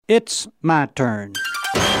It's my turn.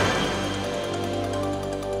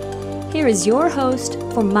 Here is your host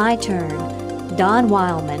for My Turn, Don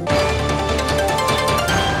Wildman.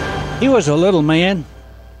 He was a little man,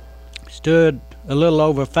 stood a little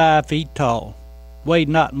over 5 feet tall, weighed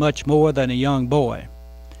not much more than a young boy.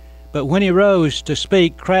 But when he rose to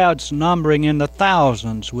speak, crowds numbering in the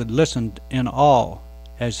thousands would listen in awe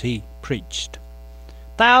as he preached.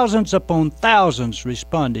 Thousands upon thousands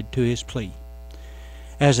responded to his plea.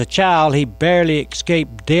 As a child, he barely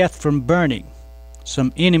escaped death from burning.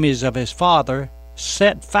 Some enemies of his father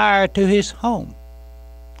set fire to his home.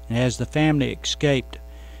 And as the family escaped,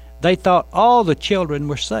 they thought all the children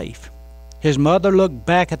were safe. His mother looked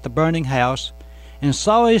back at the burning house and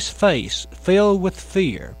saw his face filled with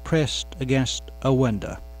fear pressed against a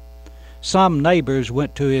window. Some neighbors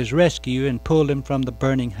went to his rescue and pulled him from the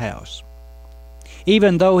burning house.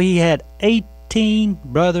 Even though he had 18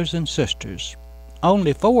 brothers and sisters,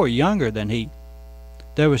 only 4 younger than he,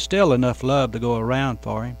 there was still enough love to go around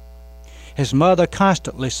for him. His mother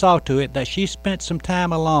constantly saw to it that she spent some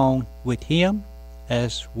time alone with him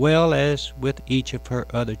as well as with each of her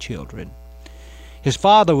other children. His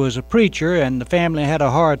father was a preacher, and the family had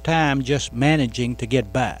a hard time just managing to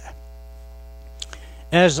get by.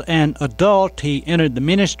 As an adult, he entered the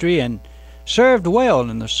ministry and served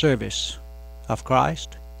well in the service of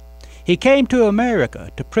Christ. He came to America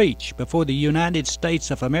to preach before the United States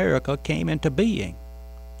of America came into being.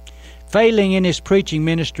 Failing in his preaching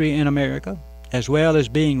ministry in America, as well as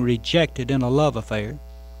being rejected in a love affair,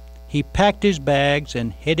 he packed his bags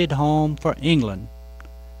and headed home for England,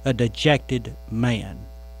 a dejected man.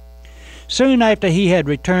 Soon after he had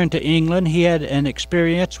returned to England, he had an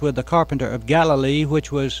experience with the carpenter of Galilee,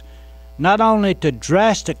 which was not only to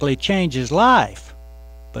drastically change his life,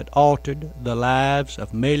 but altered the lives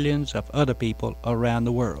of millions of other people around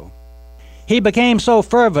the world. He became so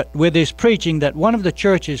fervent with his preaching that one of the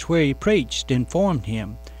churches where he preached informed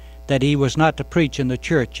him that he was not to preach in the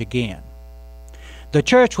church again. The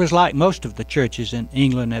church was like most of the churches in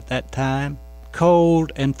England at that time,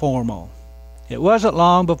 cold and formal. It wasn't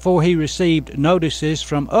long before he received notices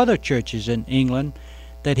from other churches in England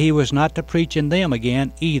that he was not to preach in them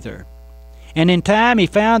again either. And in time he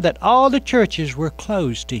found that all the churches were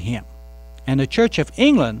closed to him, and the Church of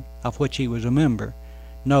England, of which he was a member,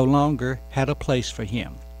 no longer had a place for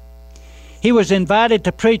him. He was invited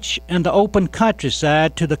to preach in the open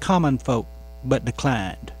countryside to the common folk, but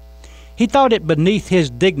declined. He thought it beneath his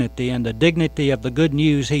dignity and the dignity of the good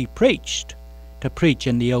news he preached to preach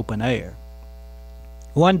in the open air.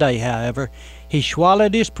 One day, however, he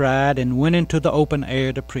swallowed his pride and went into the open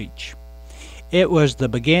air to preach. It was the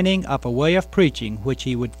beginning of a way of preaching which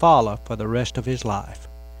he would follow for the rest of his life.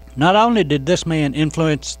 Not only did this man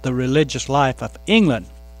influence the religious life of England,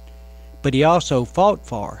 but he also fought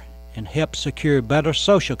for and helped secure better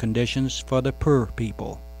social conditions for the poor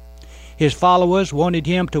people. His followers wanted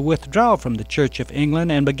him to withdraw from the Church of England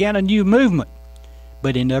and begin a new movement,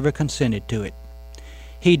 but he never consented to it.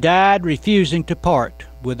 He died refusing to part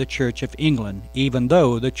with the Church of England, even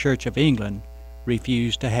though the Church of England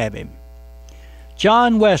refused to have him.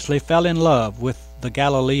 John Wesley fell in love with the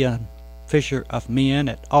Galilean fisher of men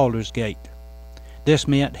at Aldersgate. This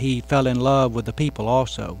meant he fell in love with the people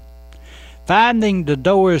also. Finding the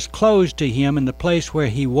doors closed to him in the place where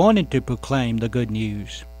he wanted to proclaim the good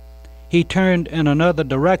news, he turned in another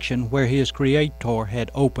direction where his Creator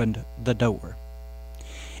had opened the door.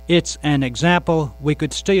 It's an example we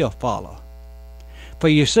could still follow. For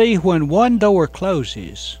you see, when one door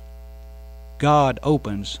closes, God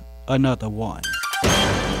opens another one.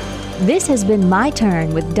 This has been My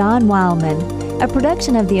Turn with Don Wildman, a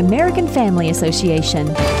production of the American Family Association.